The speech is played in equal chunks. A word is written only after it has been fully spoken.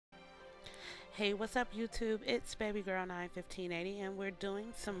Hey, what's up, YouTube? It's Baby Girl 91580, and we're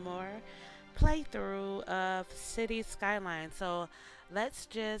doing some more playthrough of City Skylines. So let's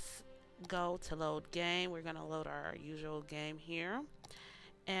just go to load game. We're gonna load our usual game here,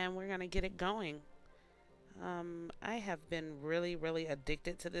 and we're gonna get it going. I have been really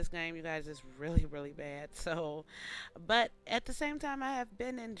addicted to this game, you guys. It's really bad. So, but at the same time, I have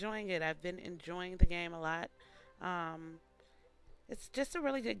been enjoying it. I've been enjoying the game a lot. Um, it's just a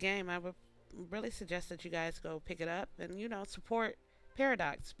really good game. I would really suggest that you guys go pick it up and support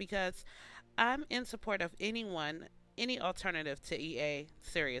Paradox because I'm in support of any alternative to EA.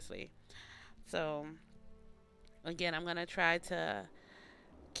 Seriously. So again, I'm gonna try to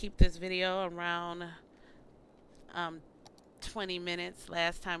keep this video around um, 20 minutes.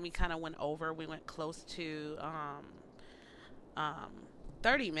 Last time we kind of went over. We went close to um,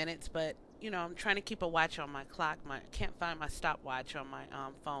 30 minutes, but I'm trying to keep a watch on my clock. I can't find my stopwatch on my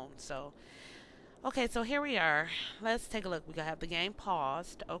phone. So, okay, so here we are. Let's take a look. We have the game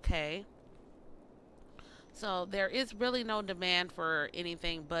paused. Okay. So there is really no demand for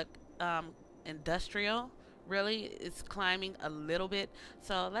anything but industrial. Really, it's climbing a little bit.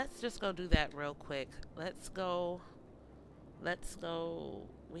 So let's just go do that real quick. Let's go. Let's go.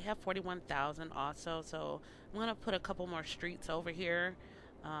 We have 41,000 also. So I'm going to put a couple more streets over here.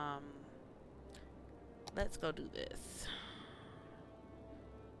 Um, let's go do this.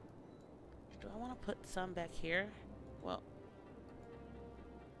 Do I want to put some back here? Well,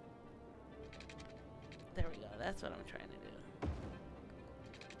 there we go. That's what I'm trying to do.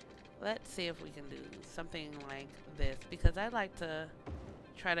 Let's see if we can do something like this because I like to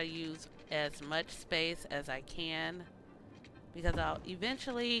try to use as much space as I can because I'll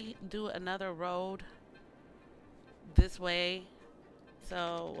eventually do another road this way.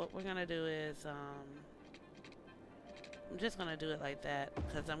 So what we're gonna do is I'm just gonna do it like that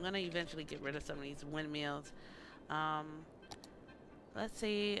because I'm gonna eventually get rid of some of these windmills. Um, let's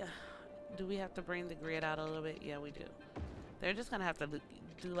see, do we have to bring the grid out a little bit? Yeah, we do. They're just gonna have to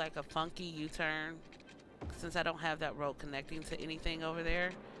do like a funky U-turn since I don't have that road connecting to anything over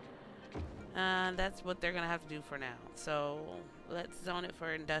there. That's what they're gonna have to do for now. So let's zone it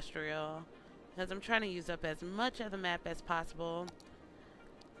for industrial because I'm trying to use up as much of the map as possible.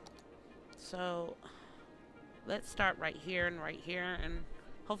 So let's start right here, and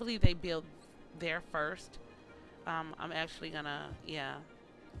hopefully they build there first. I'm actually gonna, yeah,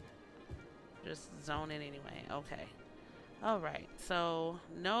 just zone it anyway. Okay. Alright, so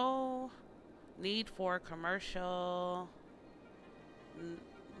no need for commercial.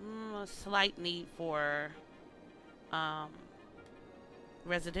 A slight need for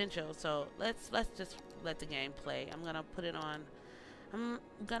residential. So let's just let the game play. I'm gonna put it on. I'm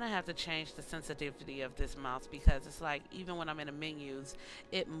gonna have to change the sensitivity of this mouse because it's like even when I'm in the menus,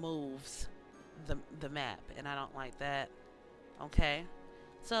 it moves the map, and I don't like that. Okay,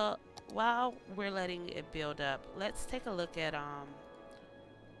 so while we're letting it build up, let's take a look at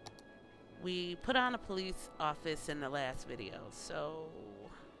we put on a police office in the last video. So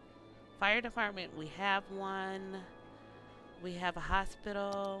fire department, we have one. We have a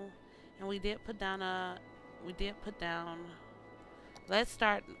hospital, and we did put down let's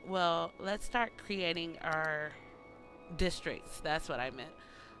start creating our districts. That's what I meant.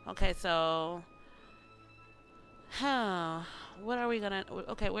 Okay, so what are we gonna,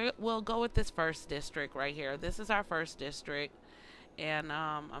 okay, we'll go with this first district right here. This is our first district, and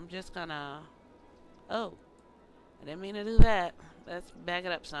I'm just gonna, oh, I didn't mean to do that. Let's back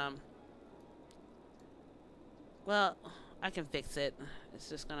it up some. Well, I can fix it. It's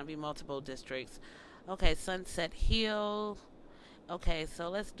just gonna be multiple districts. Okay, Sunset Hill. Okay, so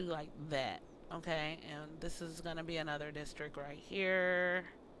let's do like that. Okay, and this is gonna be another district right here.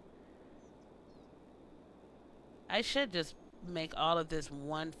 I should just make all of this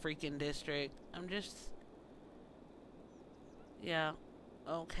one freaking district. I'm just, yeah,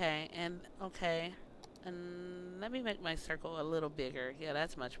 okay, and let me make my circle a little bigger. Yeah,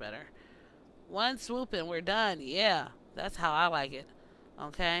 that's much better. One swoop and we're done. Yeah, that's how I like it.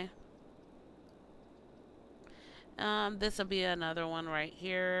 Okay. This will be another one right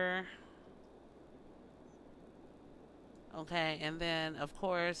here. Okay, and then of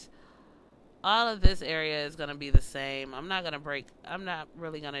course all of this area is going to be the same. I'm not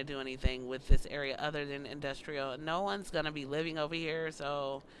really going to do anything with this area other than industrial. No one's going to be living over here,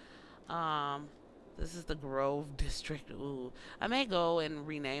 so this is the Grove district. Ooh, I may go and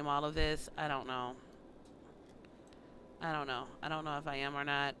rename all of this. I don't know. I don't know if I am or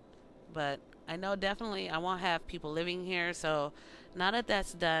not, but I know definitely I won't have people living here. So now that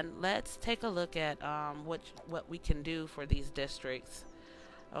that's done, let's take a look at what we can do for these districts.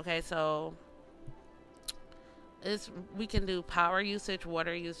 Okay, so We can do power usage,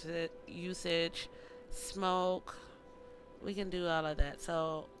 water usage, smoke. We can do all of that.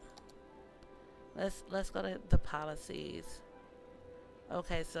 So let's go to the policies.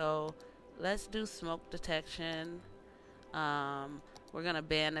 Okay, so let's do smoke detection. We're gonna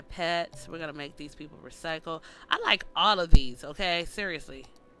ban the pets. We're gonna make these people recycle. I like all of these. Okay, seriously,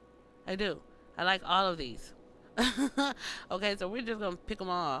 I do. I like all of these. Okay, so we're just gonna pick them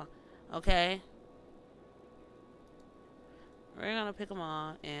all. Okay, we're gonna pick them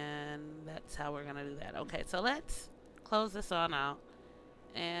all, and that's how we're gonna do that. Okay, so let's close this on out,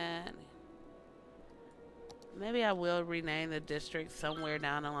 and maybe I will rename the district somewhere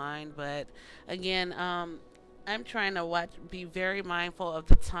down the line. But again, I'm trying to be very mindful of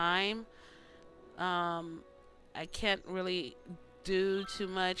the time. I can't really do too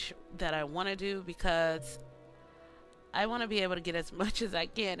much that I want to do because I want to be able to get as much as I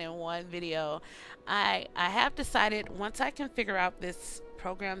can in one video. I have decided once I can figure out this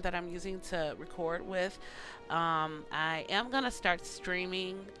program that I'm using to record with, I am gonna start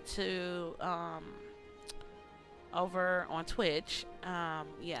streaming to over on Twitch.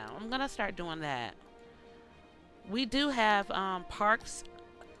 Yeah, I'm gonna start doing that. We do have parks,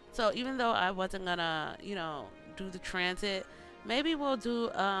 so even though I wasn't gonna, do the transit, maybe we'll do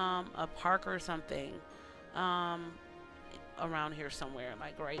a park or something around here somewhere,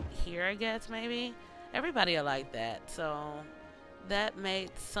 like right here, I guess. Maybe everybody will like that, so that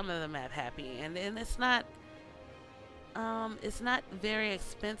made some of the map happy. And then it's not very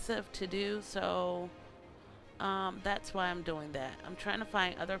expensive to do, so that's why I'm doing that. I'm trying to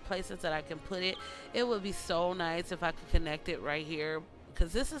find other places that I can put it. It would be so nice if I could connect it right here,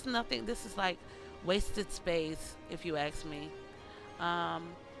 because this is nothing. This is like wasted space, if you ask me.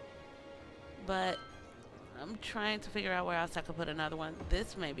 But I'm trying to figure out where else I could put another one.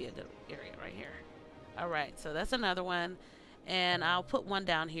 This may be a good area right here. All right, so that's another one, and I'll put one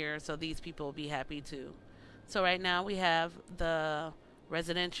down here so these people will be happy too. So right now we have the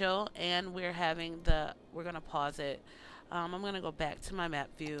residential, and we're gonna pause it. I'm gonna go back to my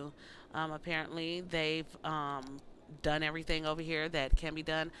map view. Apparently they've done everything over here that can be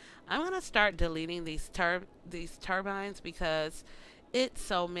done. I'm gonna start deleting these turbines because it's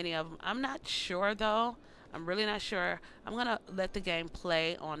so many of them. I'm not sure though. I'm really not sure. I'm gonna let the game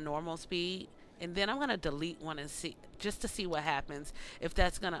play on normal speed, and then I'm gonna delete one and see, just to see what happens, if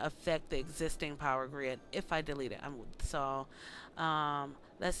that's gonna affect the existing power grid. If I delete it,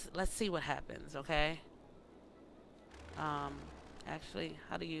 let's see what happens. Okay. Actually,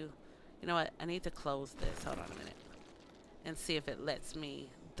 how do you know what? I need to close this. Hold on a minute, and see if it lets me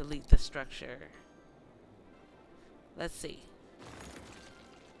delete the structure. Let's see.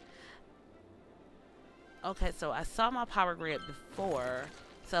 Okay, so I saw my power grid before,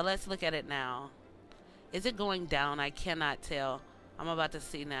 so let's look at it now. Is it going down? I cannot tell. I'm about to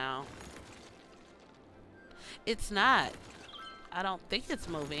see now. It's not. I don't think it's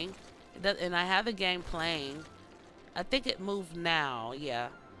moving. And I have the game playing. I think it moved now, yeah.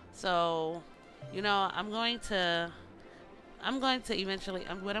 So, I'm going to eventually,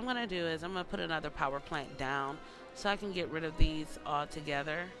 what I'm going to do is I'm going to put another power plant down so I can get rid of these all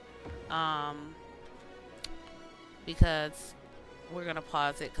together. Because we're going to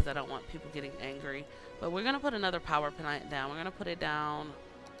pause it because I don't want people getting angry. But we're going to put another power plant down. We're going to put it down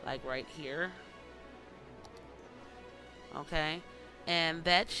like right here. Okay. And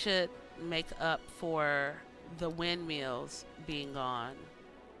that should make up for the windmills being gone.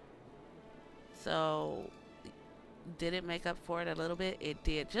 So, did it make up for it a little bit? It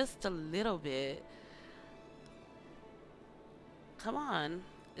did. Just a little bit. Come on.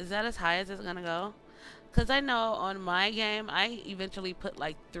 Is that as high as it's going to go? Because I know on my game, I eventually put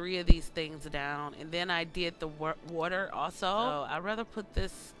like 3 of these things down. And then I did the water also. So I'd rather put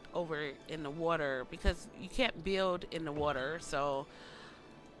this over in the water because you can't build in the water. So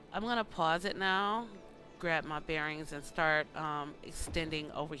I'm going to pause it now, grab my bearings, and start extending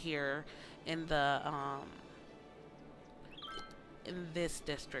over here in the in this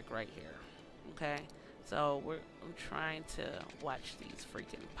district right here. Okay. So I'm trying to watch these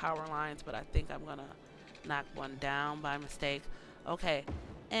freaking power lines, but I think I'm going to knock one down by mistake. Okay,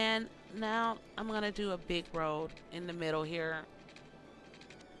 and now I'm gonna do a big road in the middle here.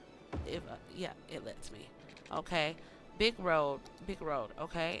 If yeah, it lets me. Okay, big road.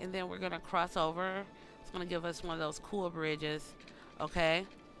 Okay, and then we're gonna cross over. It's gonna give us one of those cool bridges. Okay.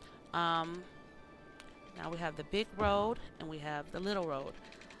 Now we have the big road and we have the little road.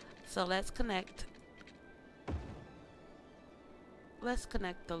 So let's connect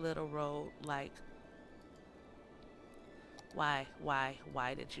the little road. Like, why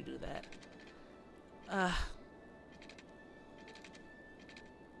did you do that?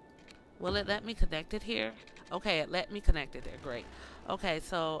 Will it let me connect it here? Okay, it let me connect it there. Great. Okay,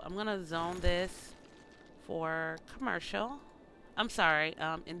 so I'm gonna zone this for commercial. I'm sorry,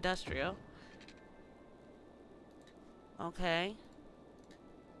 industrial. Okay.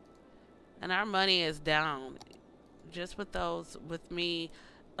 And our money is down just with those, with me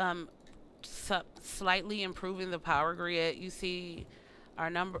um, slightly improving the power grid. You see our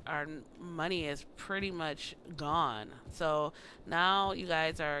money is pretty much gone. So now you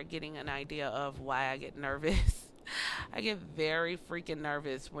guys are getting an idea of why I get nervous. I get very freaking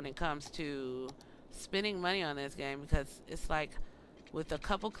nervous when it comes to spending money on this game, because it's like with a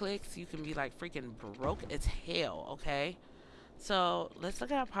couple clicks you can be like freaking broke as hell. Okay, so let's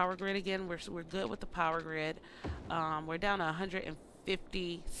look at our power grid again. We're good with the power grid. We're down to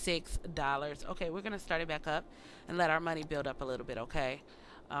 $156. Okay, we're gonna start it back up and let our money build up a little bit. Okay,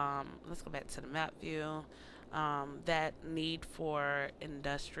 let's go back to the map view. That need for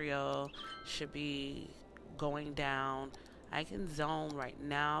industrial should be going down. I can zone right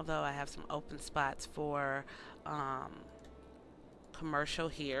now though. I have some open spots for commercial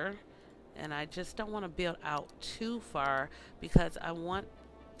here, and I just don't want to build out too far because I want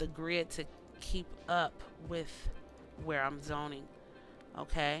the grid to keep up with where I'm zoning.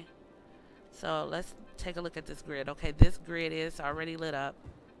 Okay, so let's take a look at this grid. Okay, this grid is already lit up,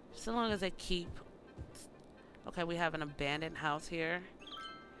 so long as I keep. Okay, we have an abandoned house here.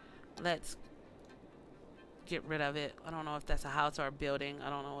 Let's get rid of it. I don't know if that's a house or a building. I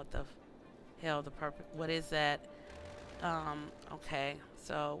don't know what the hell the purpose. What is that? Okay,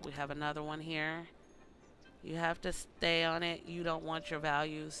 so we have another one here. You have to stay on it. You don't want your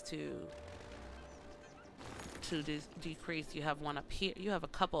values to decrease. You have one up here. You have a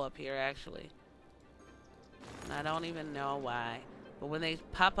couple up here actually. And I don't even know why, but when they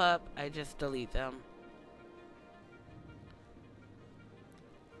pop up, I just delete them.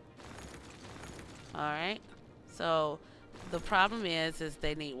 All right. So the problem is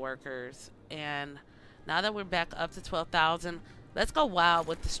they need workers, and now that we're back up to 12,000, let's go wild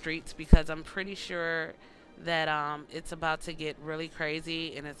with the streets, because I'm pretty sure that it's about to get really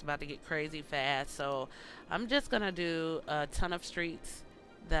crazy, and it's about to get crazy fast. So I'm just gonna do a ton of streets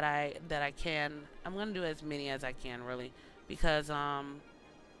that I can. I'm gonna do as many as I can, really, because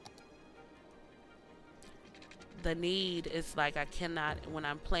the need is like, I cannot, when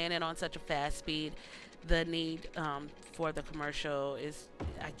I'm playing it on such a fast speed, the need for the commercial is,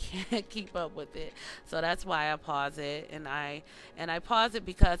 I can't keep up with it. So that's why I pause it, and I pause it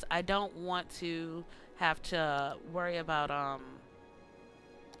because I don't want to have to worry about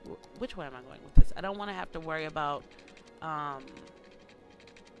which way am I going with this? I don't want to have to worry about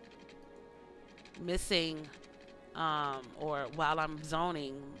missing or while I'm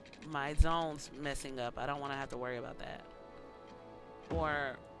zoning, my zones messing up. I don't want to have to worry about that,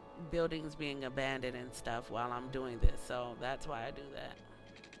 or buildings being abandoned and stuff while I'm doing this. So that's why I do that.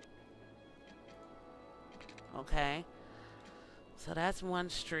 Okay, so that's one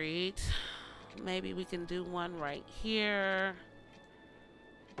street. Maybe we can do one right here.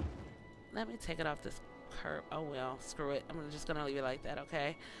 Let me take it off this curb. Oh well, screw it. I'm just gonna leave it like that.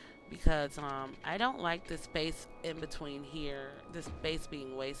 Okay, because I don't like the space in between here, this space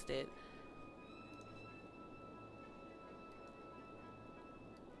being wasted.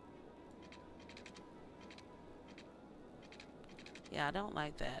 Yeah, I don't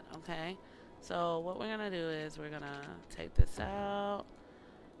like that. Okay, so what we're gonna do is we're gonna take this out,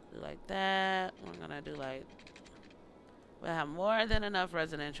 do like that. We're gonna do like, we'll have more than enough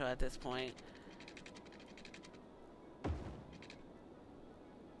residential at this point.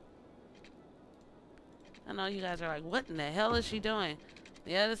 I know you guys are like, what in the hell is she doing?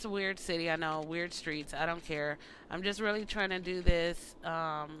 Yeah, this is a weird city. I know, weird streets. I don't care. I'm just really trying to do this.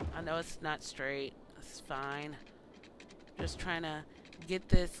 I know it's not straight. It's fine. Just trying to get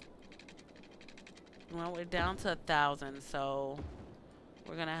this. Well, we're down to 1,000, so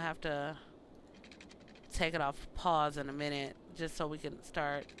we're gonna have to take it off pause in a minute, just so we can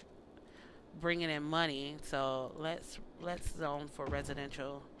start bringing in money. So let's zone for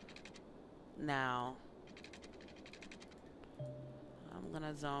residential now. I'm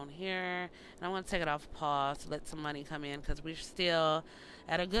gonna zone here, and I'm gonna take it off pause, let some money come in, because we're still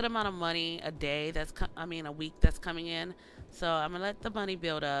at a good amount of money a day. A week that's coming in. So I'm gonna let the money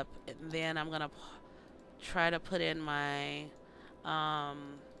build up, and then I'm gonna try to put in my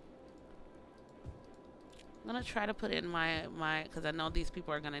because I know these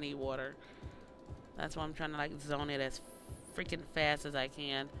people are gonna need water. That's why I'm trying to like zone it as freaking fast as I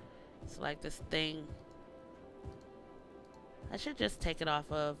can. It's like this thing. I should just take it off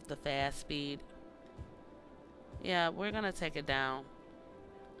of the fast speed. Yeah, we're gonna take it down.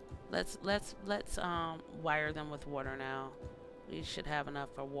 Let's wire them with water now. We should have enough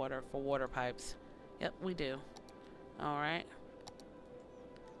for water pipes. Yep, we do. All right.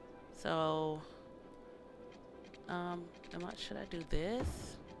 So, should I do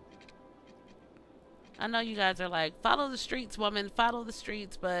this? I know you guys are like, follow the streets, woman, follow the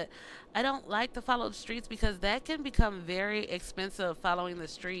streets, but I don't like to follow the streets because that can become very expensive following the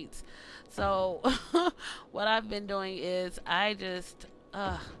streets. So, what I've been doing is I just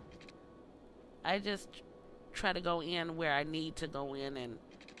try to go in where I need to go in, and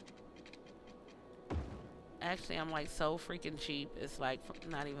actually I'm like so freaking cheap. It's like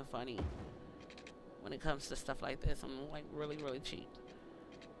not even funny when it comes to stuff like this. I'm like really, really cheap.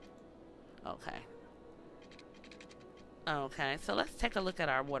 Okay. Okay, so let's take a look at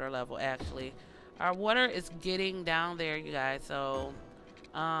our water level. Actually, our water is getting down there, you guys. So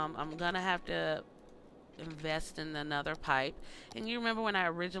I'm gonna have to invest in another pipe. And you remember when I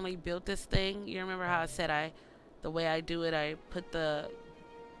originally built this thing, you remember how I said the way I do it, I put the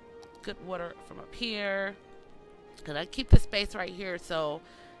good water from up here, and I keep the space right here so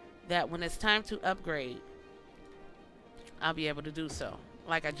that when it's time to upgrade, I'll be able to do so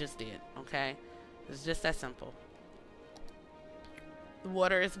like I just did. Okay, it's just that simple. The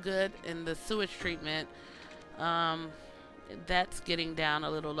water is good, and the sewage treatment, that's getting down a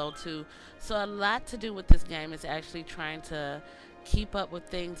little low too. So a lot to do with this game is actually trying to keep up with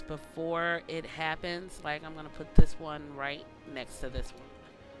things before it happens. Like I'm gonna put this one right next to this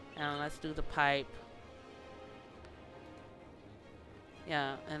one, and let's do the pipe.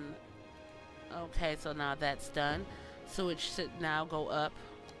 Yeah, and okay, so now that's done. Sewage should now go up.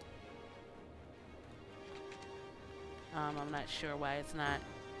 I'm not sure why it's not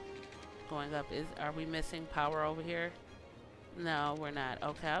going up. Are we missing power over here? No, we're not.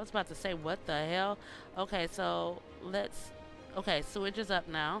 Okay, I was about to say, what the hell? Okay, so okay, sewage is up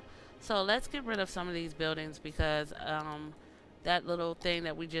now. So let's get rid of some of these buildings because that little thing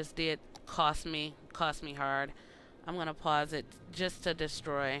that we just did cost me hard. I'm gonna pause it just to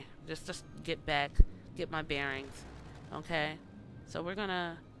destroy, just to get my bearings. Okay, so we're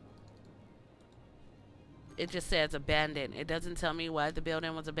gonna. It just says abandoned. It doesn't tell me why the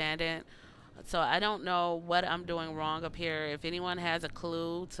building was abandoned. So I don't know what I'm doing wrong up here. If anyone has a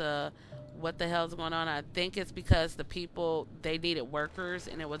clue to what the hell's going on, I think it's because the people, they needed workers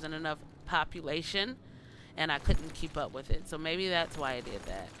and it wasn't enough population and I couldn't keep up with it. So maybe that's why I did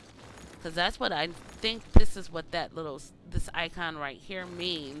that. Because that's what I think, this is what this icon right here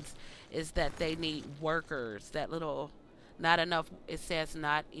means, is that they need workers. That little, not enough, it says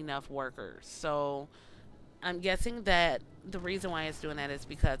not enough workers. So I'm guessing that the reason why it's doing that is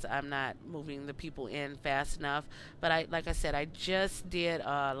because I'm not moving the people in fast enough. But like I said, I just did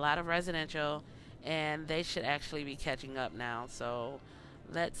a lot of residential, and they should actually be catching up now. So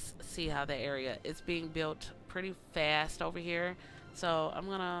let's see how the area is being built pretty fast over here. So I'm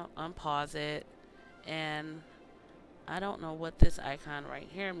gonna unpause it, and I don't know what this icon right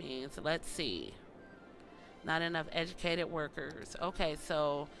here means. Let's see. Not enough educated workers. Okay,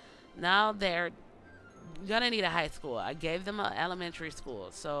 so now they're gonna need a high school. I gave them an elementary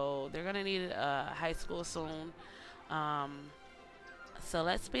school, so they're gonna need a high school soon. So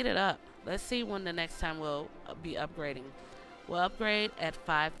let's speed it up. Let's see when the next time we'll be upgrading. We'll upgrade at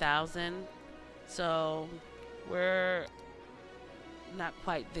 5,000. So we're not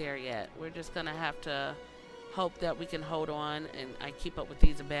quite there yet. We're just gonna have to hope that we can hold on and I keep up with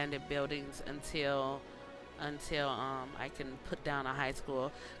these abandoned buildings until I can put down a high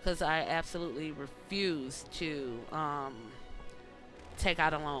school, because I absolutely refuse to take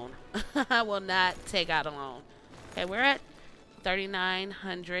out a loan. I will not take out a loan. Okay, we're at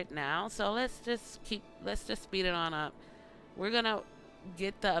 3,900 now, so let's just speed it on up. We're gonna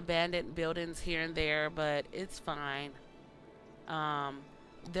get the abandoned buildings here and there, but it's fine.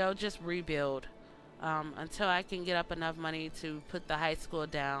 They'll just rebuild until I can get up enough money to put the high school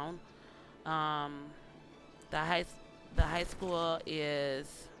down. The high school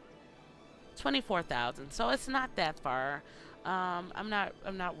is 24,000, so it's not that far. I'm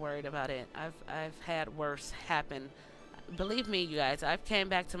not worried about it. I've had worse happen. Believe me, you guys. I've came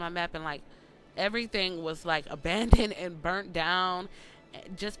back to my map and like everything was like abandoned and burnt down,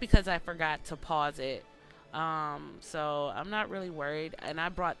 just because I forgot to pause it. So I'm not really worried, and I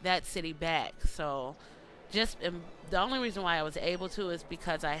brought that city back. So the only reason why I was able to is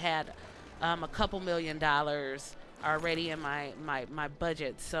because I had a couple $1 million already in my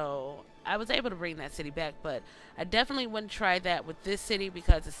budget, so I was able to bring that city back. But I definitely wouldn't try that with this city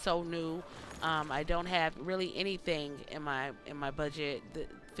because it's so new. I don't have really anything in my budget. The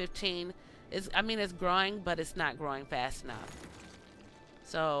 15 is, I mean, it's growing, but it's not growing fast enough.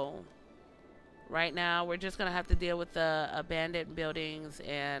 So right now we're just gonna have to deal with the abandoned buildings,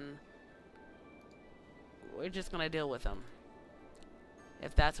 and we're just gonna deal with them.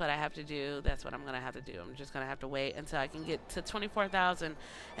 If that's what I have to do, that's what I'm gonna have to do. I'm just gonna have to wait until I can get to 24,000,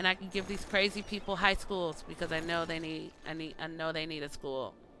 and I can give these crazy people high schools, because I know they need. I know they need a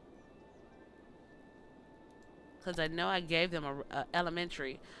school. Because I know I gave them a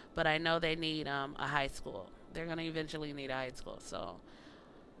elementary, but I know they need a high school. They're gonna eventually need a high school, so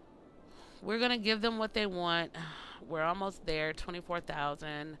we're gonna give them what they want. We're almost there,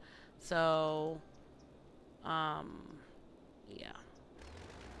 24,000. So, yeah.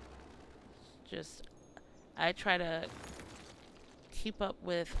 Just, I try to keep up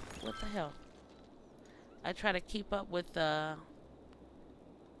with, what the hell? I try to keep up with the,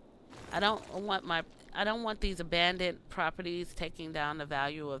 I don't want these abandoned properties taking down the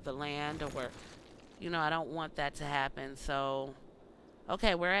value of the land, or, you know, I don't want that to happen. So,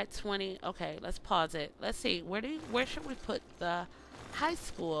 okay, we're at 20. Okay, let's pause it. Let's see, where should we put the high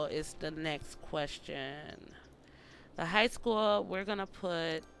school is the next question. The high school, we're gonna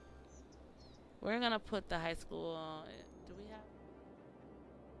put the high school.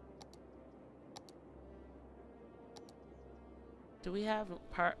 Do we have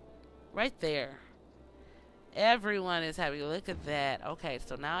part right there? Everyone is happy. Look at that. Okay,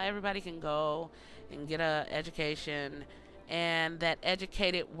 so now everybody can go and get a education, and that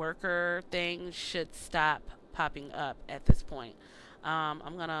educated worker thing should stop popping up at this point.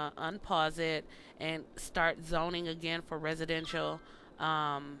 I'm gonna unpause it and start zoning again for residential,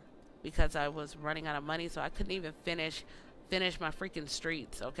 because I was running out of money, so I couldn't even finish my freaking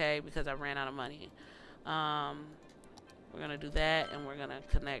streets. Okay, because I ran out of money. We're gonna do that, and we're gonna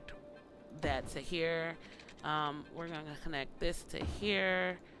connect that to here. We're gonna connect this to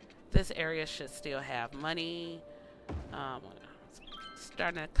here. This area should still have money.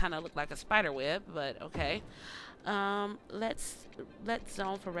 Starting to kind of look like a spider web, but okay. Let's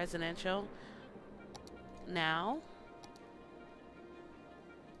zone for residential now.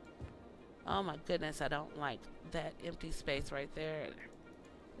 Oh my goodness, I don't like that empty space right there.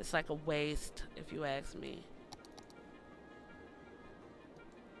 It's like a waste, if you ask me.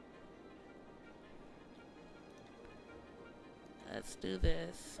 Let's do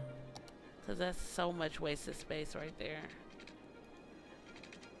this, because that's so much wasted space right there.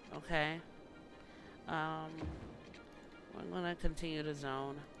 Okay. I'm gonna continue to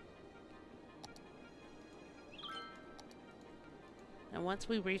zone. And once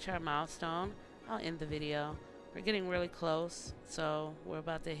we reach our milestone, I'll end the video. We're getting really close, so we're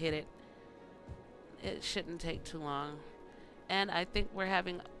about to hit it. It shouldn't take too long. And I think we're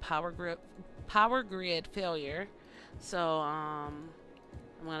having power grid failure. So,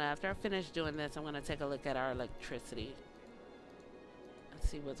 after I finish doing this, I'm gonna take a look at our electricity and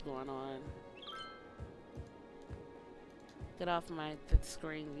see what's going on. Get off my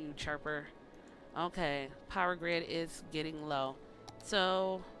screen, you chirper. Okay, power grid is getting low.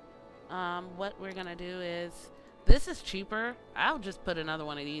 So, what we're gonna do is, this is cheaper. I'll just put another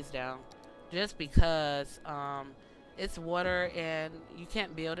one of these down, just because it's water and you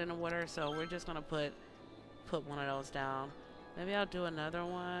can't build in the water. So we're just gonna put one of those down. Maybe I'll do another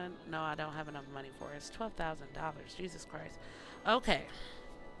one. No, I don't have enough money for it. It's $12,000. Jesus Christ. Okay.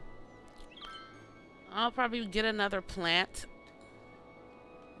 I'll probably get another plant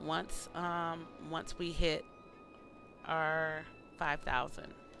once we hit our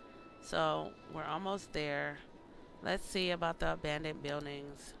 5,000. So we're almost there. Let's see about the abandoned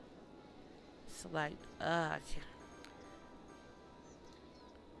buildings. Select.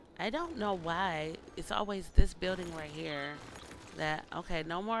 I don't know why it's always this building right here. That, okay,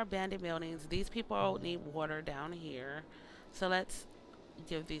 no more abandoned buildings. These people need water down here. So let's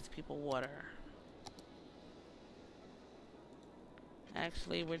give these people water.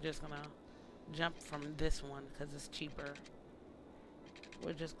 Actually, we're just gonna jump from this one because it's cheaper.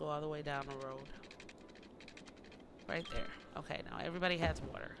 We'll just go all the way down the road. Right there. Okay, now everybody has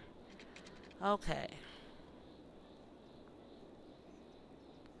water. Okay.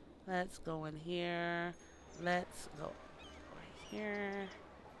 Let's go in here. Let's go right here.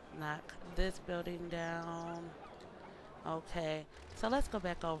 Knock this building down. Okay. So let's go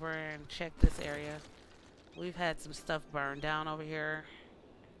back over and check this area. We've had some stuff burned down over here.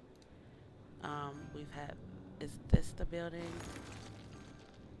 We've had... Is this the building?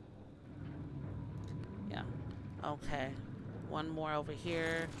 Yeah. Okay. One more over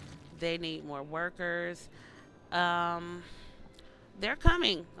here. They need more workers. They're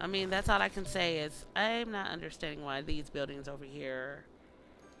coming. I mean, that's all I can say is I'm not understanding why these buildings over here.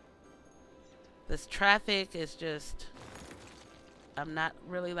 This traffic is just I'm not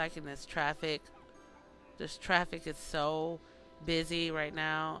really liking this traffic. This traffic is so busy right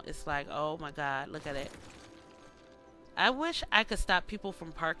now. It's like, oh my God, look at it. I wish I could stop people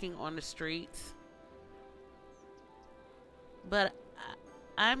from parking on the streets. But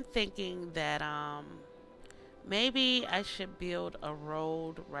I'm thinking that maybe I should build a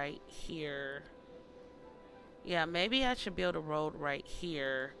road right here. Yeah, maybe I should build a road right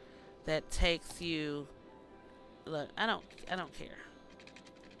here that takes you. Look, I don't care.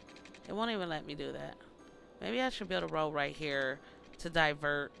 It won't even let me do that. Maybe I should build a road right here to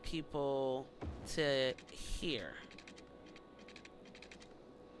divert people to here.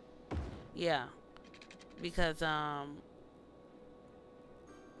 Yeah, because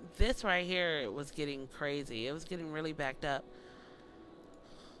this right here, it was getting crazy. It was getting really backed up.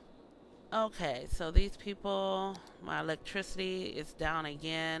 Okay, so these people, my electricity is down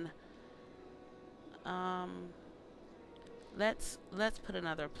again. Let's put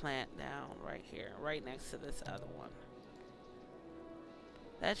another plant down right here, right next to this other one.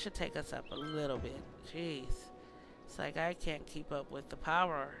 That should take us up a little bit. Jeez. It's like I can't keep up with the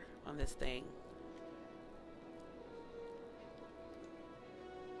power on this thing.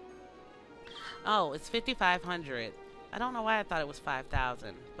 Oh, it's 5,500. I don't know why I thought it was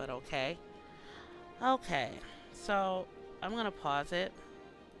 5,000, but okay. Okay, so I'm gonna pause it.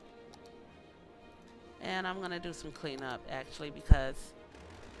 And I'm gonna do some cleanup actually because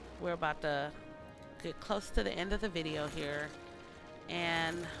we're about to get close to the end of the video here.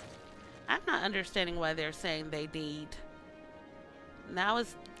 And I'm not understanding why they're saying they need. Now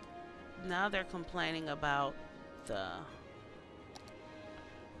they're complaining about the.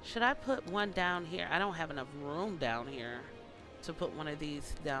 Should I put one down here? I don't have enough room down here to put one of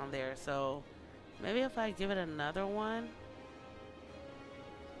these down there. So maybe if I give it another one,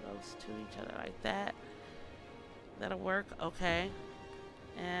 close to each other like that, that'll work. Okay.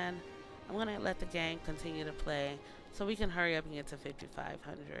 And I'm gonna let the game continue to play so we can hurry up and get to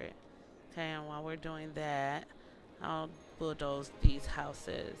 5,500. Okay, and while we're doing that, I'll bulldoze these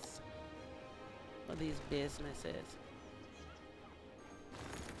houses or these businesses.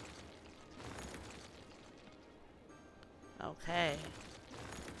 Okay,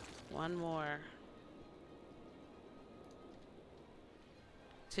 one more,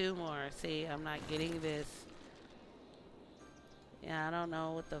 two more. See, I'm not getting this. Yeah, I don't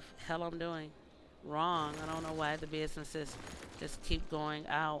know what the hell I'm doing wrong. I don't know why the businesses just keep going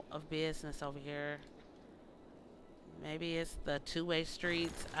out of business over here. Maybe it's the two-way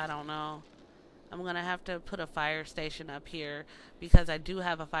streets. I don't know. I'm gonna have to put a fire station up here because I do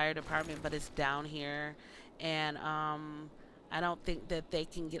have a fire department, but it's down here, and I don't think that they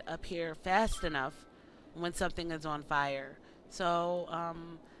can get up here fast enough when something is on fire. So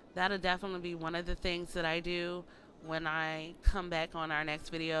that'll definitely be one of the things that I do when I come back on our next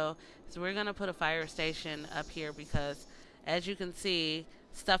video. Is we're gonna put a fire station up here because, as you can see,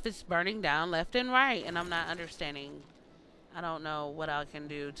 stuff is burning down left and right, and I'm not understanding. I don't know what I can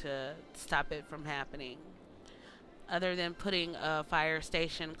do to stop it from happening other than putting a fire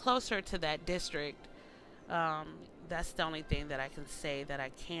station closer to that district. That's the only thing that I can say that I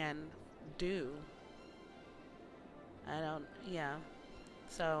can do. Yeah.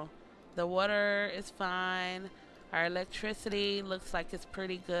 So the water is fine. Our electricity looks like it's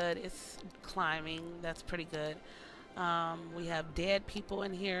pretty good. It's climbing. That's pretty good. We have dead people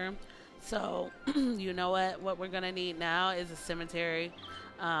in here. So, you know what we're going to need now is a cemetery.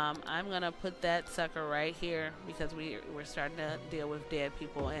 I'm going to put that sucker right here because we're starting to deal with dead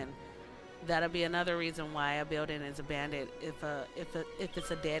people, and that'll be another reason why a building is abandoned if it's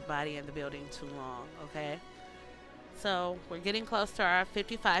a dead body in the building too long, okay? So, we're getting close to our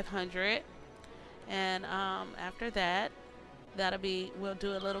 5,500, and after that, we'll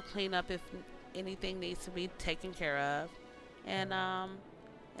do a little cleanup if anything needs to be taken care of. And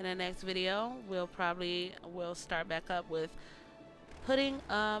in the next video, we'll start back up with putting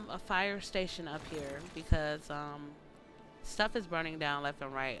a fire station up here because stuff is burning down left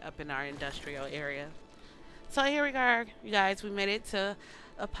and right up in our industrial area. So here we are, you guys. We made it to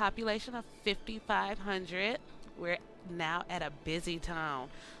a population of 5,500. We're now at a busy town.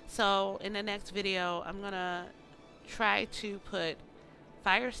 So in the next video, I'm gonna try to put a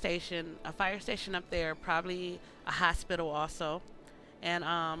fire station up there, probably a hospital also. And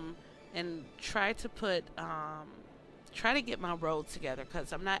try to get my roads together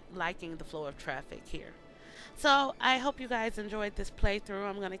because I'm not liking the flow of traffic here. So I hope you guys enjoyed this playthrough.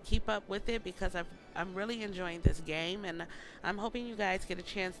 I'm going to keep up with it because I'm really enjoying this game, and I'm hoping you guys get a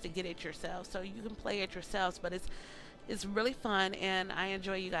chance to get it yourselves so you can play it yourselves. But it's really fun, and I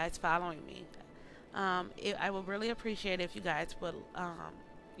enjoy you guys following me. I would really appreciate if you guys would,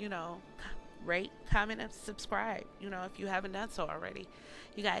 you know, rate, comment, and subscribe, if you haven't done so already.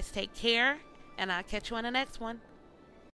 You guys take care, and I'll catch you on the next one.